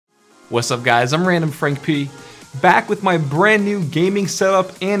What's up guys, I'm randomfrankp, back with my brand new gaming setup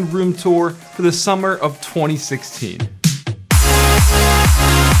and room tour for the summer of 2016.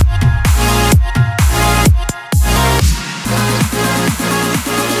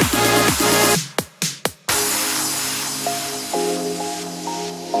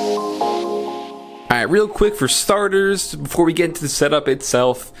 Alright, real quick for starters, before we get into the setup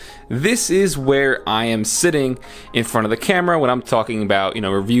itself, this is where I am sitting in front of the camera when I'm talking about,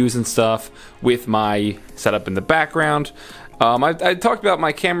 reviews and stuff with my setup in the background. I talked about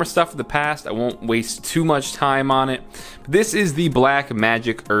my camera stuff in the past. I won't waste too much time on it. This is the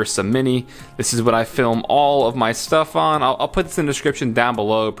Blackmagic Ursa Mini. This is what I film all of my stuff on. I'll put this in the description down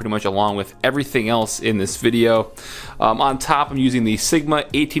below, pretty much along with everything else in this video. On top, I'm using the Sigma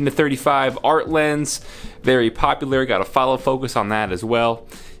 18-35 art lens. Very popular, got a follow focus on that as well.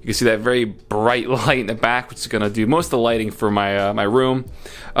 You can see that very bright light in the back, which is gonna do most of the lighting for my, my room.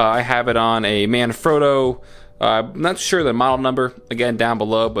 I have it on a Manfrotto, I'm not sure the model number, again down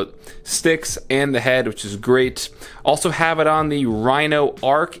below, but sticks and the head, which is great. Also have it on the Rhino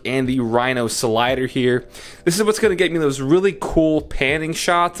Arc and the Rhino slider here. This is what's going to get me those really cool panning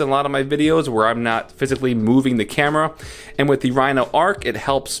shots in a lot of my videos where I'm not physically moving the camera. And with the Rhino Arc, it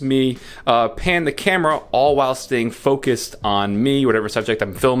helps me pan the camera all while staying focused on me, whatever subject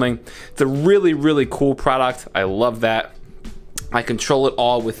I'm filming. It's a really, really cool product. I love that. I control it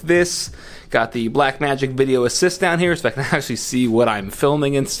all with this. Got the Blackmagic Video Assist down here so I can actually see what I'm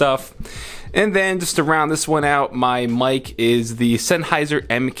filming and stuff. And then just to round this one out, my mic is the Sennheiser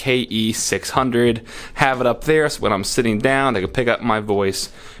MKE600. Have it up there so when I'm sitting down I can pick up my voice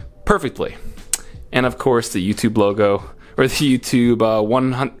perfectly. And of course the YouTube logo, or the YouTube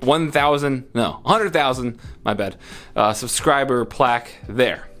 100,000, my bad, subscriber plaque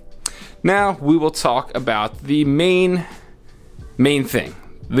there. Now we will talk about the main thing.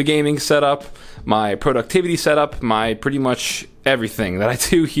 The gaming setup, my productivity setup, my pretty much everything that I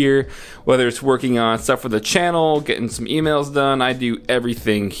do here, whether it's working on stuff for the channel, getting some emails done, I do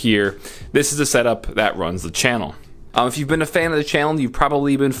everything here. This is the setup that runs the channel. If you've been a fan of the channel, you've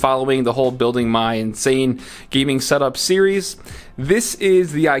probably been following the whole Building My Insane Gaming Setup series. This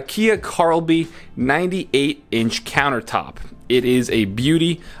is the IKEA Carlby 98-inch countertop. It is a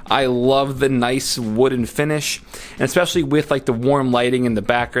beauty. I love the nice wooden finish, and especially with like the warm lighting in the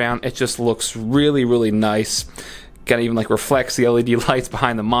background, it just looks really, really nice. Kind of even like reflects the LED lights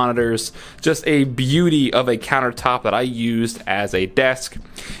behind the monitors. Just a beauty of a countertop that I used as a desk.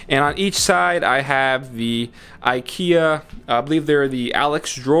 And on each side I have the IKEA, I believe they're the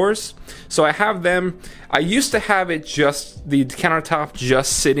Alex drawers. So I have them. I used to have it just, the countertop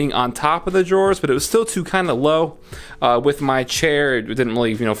just sitting on top of the drawers, but it was still too kind of low. With my chair, it didn't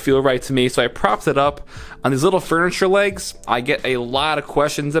really feel right to me, so I propped it up on these little furniture legs. I get a lot of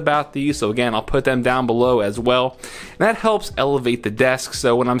questions about these, so again, I'll put them down below as well. And that helps elevate the desk,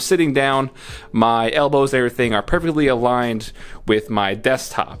 so when I'm sitting down, my elbows and everything are perfectly aligned with my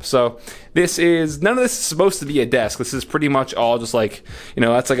desktop. So this is, none of this is supposed to be a desk. This is pretty much all just like,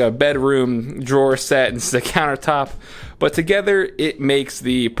 that's like a bedroom drawer set and it's the countertop. But together it makes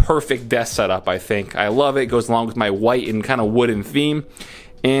the perfect desk setup, I think. I love it. It goes along with my white and kind of wooden theme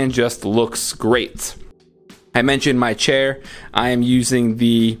and just looks great. I mentioned my chair. I am using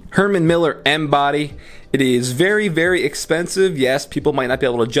the Herman Miller M Body. It is very, very expensive. Yes, people might not be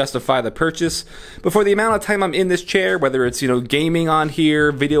able to justify the purchase, but for the amount of time I'm in this chair, whether it's gaming on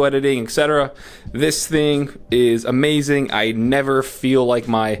here, video editing, etc., this thing is amazing. I never feel like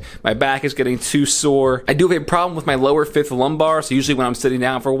my back is getting too sore. I do have a problem with my lower fifth lumbar, so usually when I'm sitting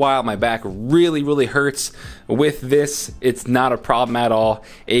down for a while, my back really, really hurts. With this, it's not a problem at all.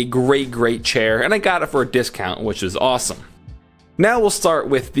 A great, great chair, and I got it for a discount, which is awesome. Now we'll start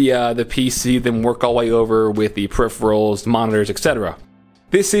with the PC, then work all the way over with the peripherals, monitors, etc.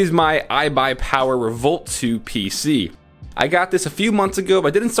 This is my iBuyPower Revolt 2 PC. I got this a few months ago, but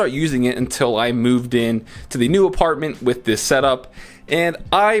I didn't start using it until I moved in to the new apartment with this setup, and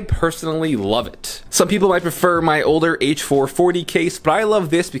I personally love it. Some people might prefer my older H440 case, but I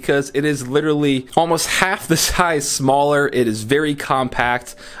love this because it is literally almost half the size smaller. It is very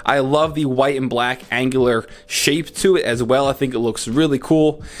compact. I love the white and black angular shape to it as well. I think it looks really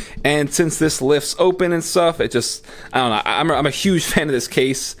cool. And since this lifts open and stuff, it just, I don't know, I'm a huge fan of this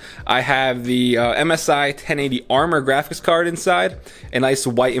case. I have the MSI 1080 Armor graphics card inside, a nice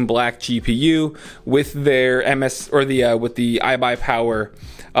white and black GPU with their with the iBuyPower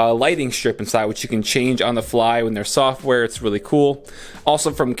lighting strip inside, which you can change on the fly when there's software. It's really cool.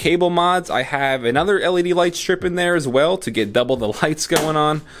 Also from Cable Mods, I have another LED light strip in there as well to get double the lights going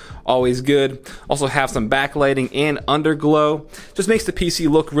on. always good. Also have some backlighting and underglow. Just makes the PC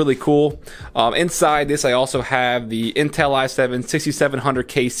look really cool. Inside this, I also have the Intel i7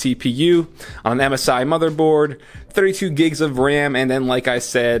 6700K CPU on an MSI motherboard, 32 gigs of RAM, and then, like I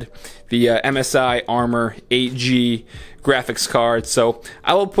said, the MSI Armor 8G graphics card. So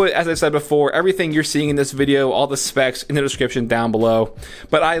I will put, as I said before, everything you're seeing in this video, all the specs in the description down below.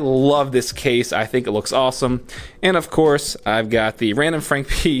 But I love this case. I think it looks awesome. And of course, I've got the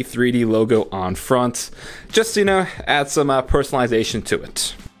randomfrankp 3D logo on front, just to, add some personalization to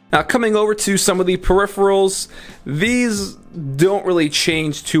it. Now, coming over to some of the peripherals, these don't really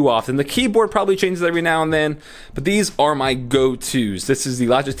change too often. The keyboard probably changes every now and then, but these are my go-tos. This is the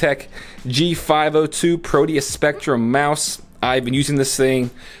Logitech G502 Proteus Spectrum mouse. I've been using this thing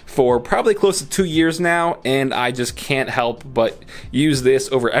for probably close to 2 years now, and I just can't help but use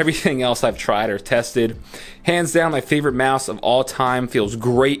this over everything else I've tried or tested. Hands down, my favorite mouse of all time. Feels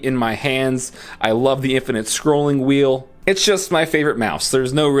great in my hands. I love the infinite scrolling wheel. It's just my favorite mouse.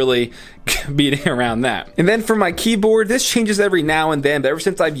 There's no really beating around that. And then for my keyboard, this changes every now and then, but ever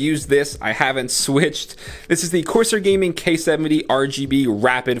since I've used this, I haven't switched. This is the Corsair Gaming K70 RGB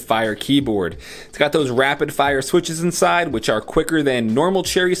Rapid Fire keyboard. It's got those rapid fire switches inside, which are quicker than normal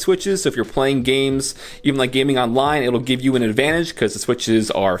cherry switches. So if you're playing games, even like gaming online, it'll give you an advantage because the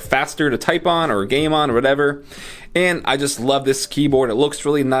switches are faster to type on or game on or whatever. And I just love this keyboard. It looks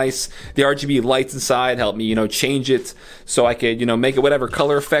really nice. The RGB lights inside help me, change it so I could, make it whatever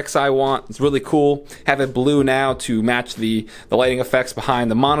color effects I want. It's really cool. Have it blue now to match the lighting effects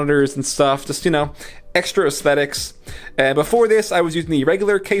behind the monitors and stuff. Just, extra aesthetics. And before this, I was using the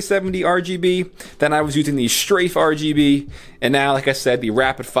regular K70 RGB. Then I was using the Strafe RGB. And now, like I said, the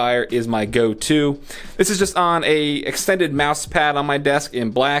Rapid Fire is my go-to. This is just on a extended mouse pad on my desk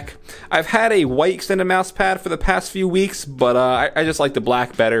in black. I've had a white extended mouse pad for the past few weeks, but I just like the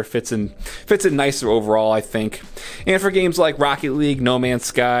black better. Fits in nicer overall, I think. And for games like Rocket League, No Man's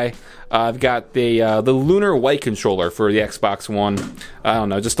Sky, I've got the Lunar White controller for the Xbox One. I don't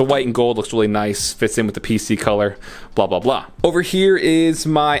know, just the white and gold looks really nice, fits in with the PC color, blah, blah, blah. Over here is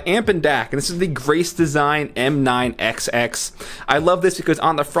my amp and DAC, and this is the Grace Design M9XX. I love this because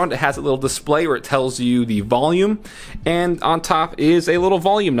on the front it has a little display where it tells you the volume, and on top is a little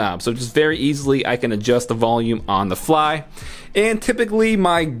volume knob, so just very easily I can adjust the volume on the fly. And typically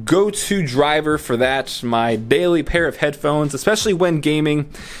my go-to driver for that, my daily pair of headphones, especially when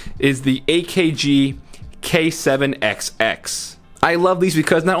gaming, is the AKG K7XX. I love these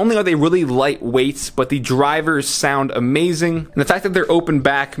because not only are they really lightweight, but the drivers sound amazing. And the fact that they're open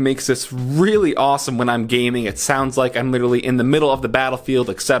back makes this really awesome when I'm gaming. It sounds like I'm literally in the middle of the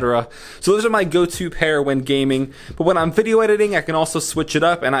battlefield, etc. So those are my go-to pair when gaming. But when I'm video editing, I can also switch it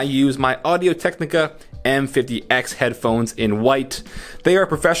up, and I use my Audio-Technica M50X headphones in white. They are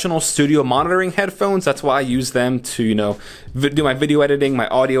professional studio monitoring headphones. That's why I use them to, do my video editing, my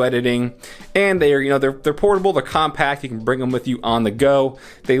audio editing. And they are, they're portable, they're compact. You can bring them with you on the go.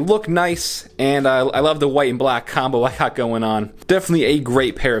 They look nice, and I love the white and black combo I got going on. Definitely a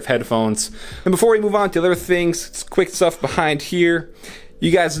great pair of headphones. And before we move on to other things, quick stuff behind here. You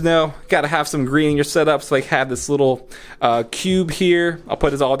guys know, gotta have some green in your setup, so I have this little cube here. I'll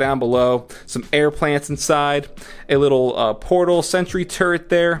put this all down below. Some air plants inside. A little portal sentry turret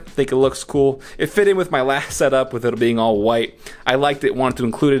there. I think it looks cool. It fit in with my last setup with it being all white. I liked it, wanted to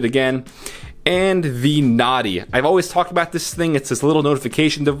include it again. And the Naughty. I've always talked about this thing. It's this little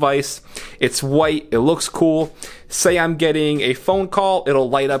notification device. It's white. It looks cool. Say I'm getting a phone call, it'll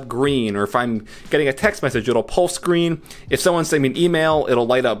light up green. Or if I'm getting a text message, it'll pulse green. If someone's sending me an email, it'll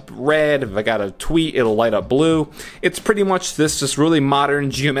light up red. If I got a tweet, it'll light up blue. It's pretty much this just really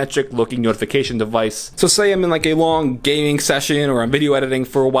modern, geometric looking notification device. So say I'm in like a long gaming session or I'm video editing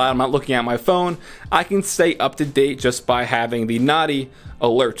for a while, I'm not looking at my phone, I can stay up to date just by having the Naughty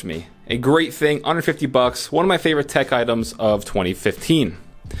alert me. A great thing, under 50 bucks, one of my favorite tech items of 2015,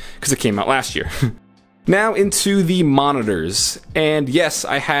 because it came out last year. Now into the monitors, and yes,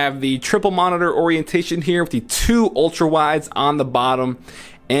 I have the triple monitor orientation here with the two ultra wides on the bottom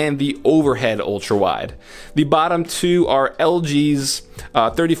and the overhead ultra wide. The bottom two are LG's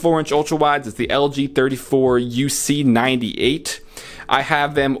 34-inch ultra wides. It's the LG 34 UC98. I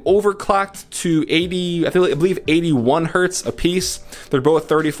have them overclocked to 80, I believe 81 hertz a piece. They're both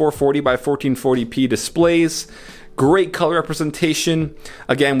 3440 by 1440p displays. Great color representation.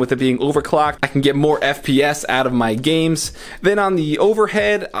 Again, with it being overclocked, I can get more FPS out of my games. Then on the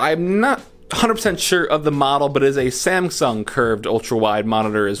overhead, I'm not 100% sure of the model, but it is a Samsung curved ultra wide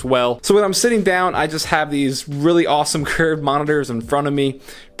monitor as well. So when I'm sitting down, I just have these really awesome curved monitors in front of me,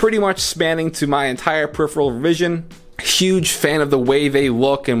 pretty much spanning to my entire peripheral vision. huge fan of the way they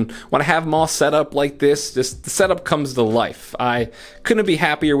look, and when I have them all set up like this, just the setup comes to life. I couldn't be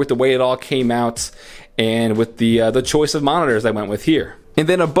happier with the way it all came out and with the choice of monitors I went with here. And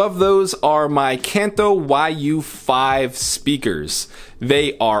then above those are my Kanto YU5 speakers.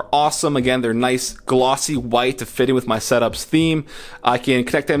 They are awesome. Again, they're nice glossy white to fit in with my setup's theme. I can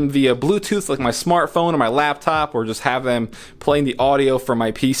connect them via Bluetooth like my smartphone or my laptop, or just have them playing the audio from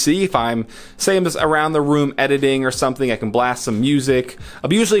my PC. If I'm, say I'm just around the room editing or something, I can blast some music.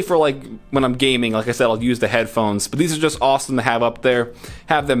 Usually for like when I'm gaming, like I said, I'll use the headphones, but these are just awesome to have up there.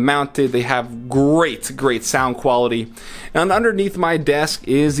 Have them mounted. They have great sound quality. And underneath my desk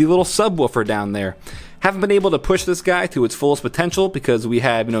is the little subwoofer down there. Haven't been able to push this guy to its fullest potential because we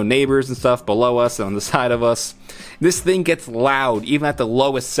have, neighbors and stuff below us and on the side of us. This thing gets loud even at the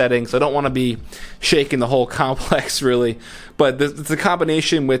lowest setting, so I don't want to be shaking the whole complex really. But it's a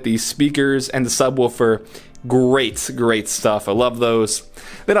combination with the speakers and the subwoofer. Great stuff. I love those.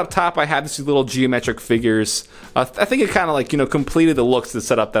 Then up top I have these little geometric figures. I think it kind of like, completed the looks of the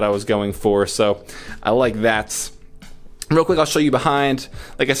setup that I was going for, so I like that. Real quick, I'll show you behind.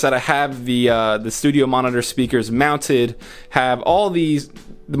 Like I said, I have the studio monitor speakers mounted, have all the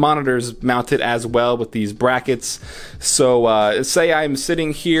monitors mounted as well with these brackets. So say I'm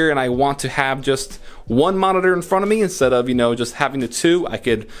sitting here and I want to have just one monitor in front of me instead of, just having the two. I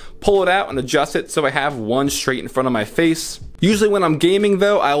could pull it out and adjust it so I have one straight in front of my face. Usually when I'm gaming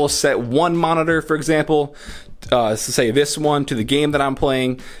though, I will set one monitor, for example, so say this one to the game that I'm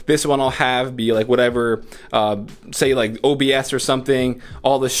playing. This one I'll have be like whatever, say like OBS or something,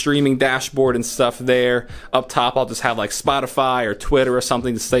 all the streaming dashboard and stuff there. Up top I'll just have like Spotify or Twitter or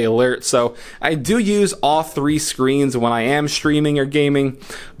something to stay alert. So I do use all three screens when I am streaming or gaming.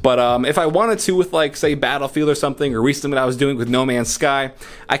 But if I wanted to with like say Battlefield or something, or recently what I was doing with No Man's Sky,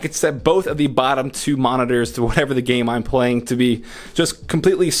 I could set both of the bottom two monitors to whatever the game I'm playing to be just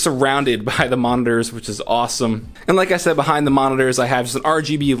completely surrounded by the monitors, which is awesome. And like I said, behind the monitors I have just an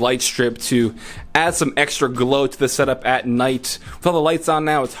RGB light strip to add some extra glow to the setup at night. With all the lights on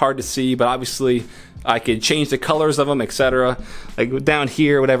now, it's hard to see, but obviously I could change the colors of them, etc. Like down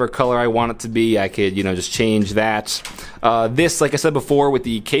here, whatever color I want it to be, I could, just change that. This, like I said before, with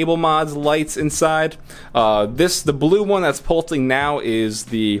the Cable Mods lights inside. The blue one that's pulsing now is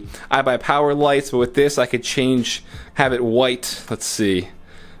the iBuyPower lights, but with this I could have it white. Let's see,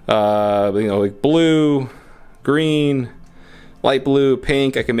 like blue, green, light blue,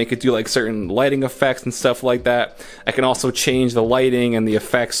 pink. I can make it do like certain lighting effects and stuff like that. I can also change the lighting and the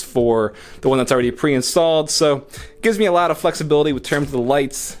effects for the one that's already pre-installed, so it gives me a lot of flexibility with terms of the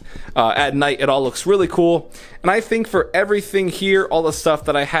lights. At night it all looks really cool, and I think for everything here, all the stuff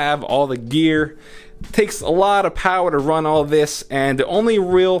that I have, all the gear, it takes a lot of power to run all this, and the only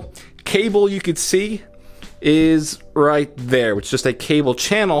real cable you could see is right there, which is just a cable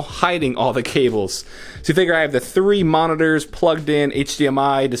channel hiding all the cables. So you figure I have the three monitors plugged in,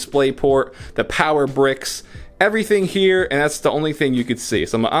 HDMI, DisplayPort, the power bricks, everything here, and that's the only thing you could see.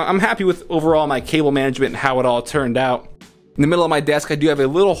 So I'm happy with overall my cable management and how it all turned out. In the middle of my desk I do have a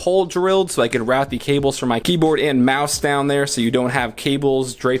little hole drilled so I can route the cables from my keyboard and mouse down there so you don't have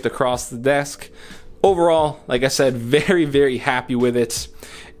cables draped across the desk. Overall, like I said, very happy with it.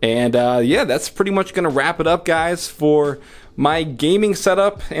 And yeah, that's pretty much going to wrap it up, guys, for my gaming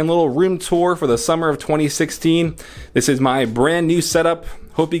setup and little room tour for the summer of 2016. This is my brand new setup.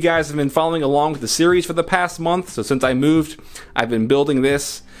 Hope you guys have been following along with the series for the past month. So since I moved, I've been building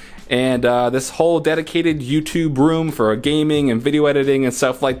this. And this whole dedicated YouTube room for gaming and video editing and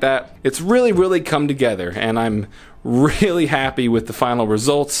stuff like that. It's really come together, and I'm really happy with the final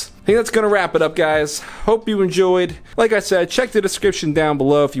results. I think that's going to wrap it up, guys. Hope you enjoyed. Like I said, check the description down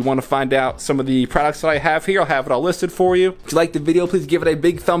below if you want to find out some of the products that I have here. I'll have it all listed for you. If you liked the video, please give it a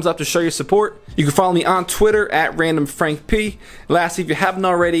big thumbs up to show your support. You can follow me on Twitter at randomfrankp. Lastly, if you haven't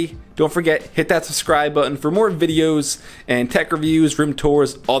already, don't forget, hit that subscribe button for more videos and tech reviews, room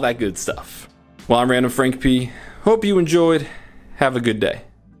tours, all that good stuff. Well, I'm Random Frank P. Hope you enjoyed. Have a good day.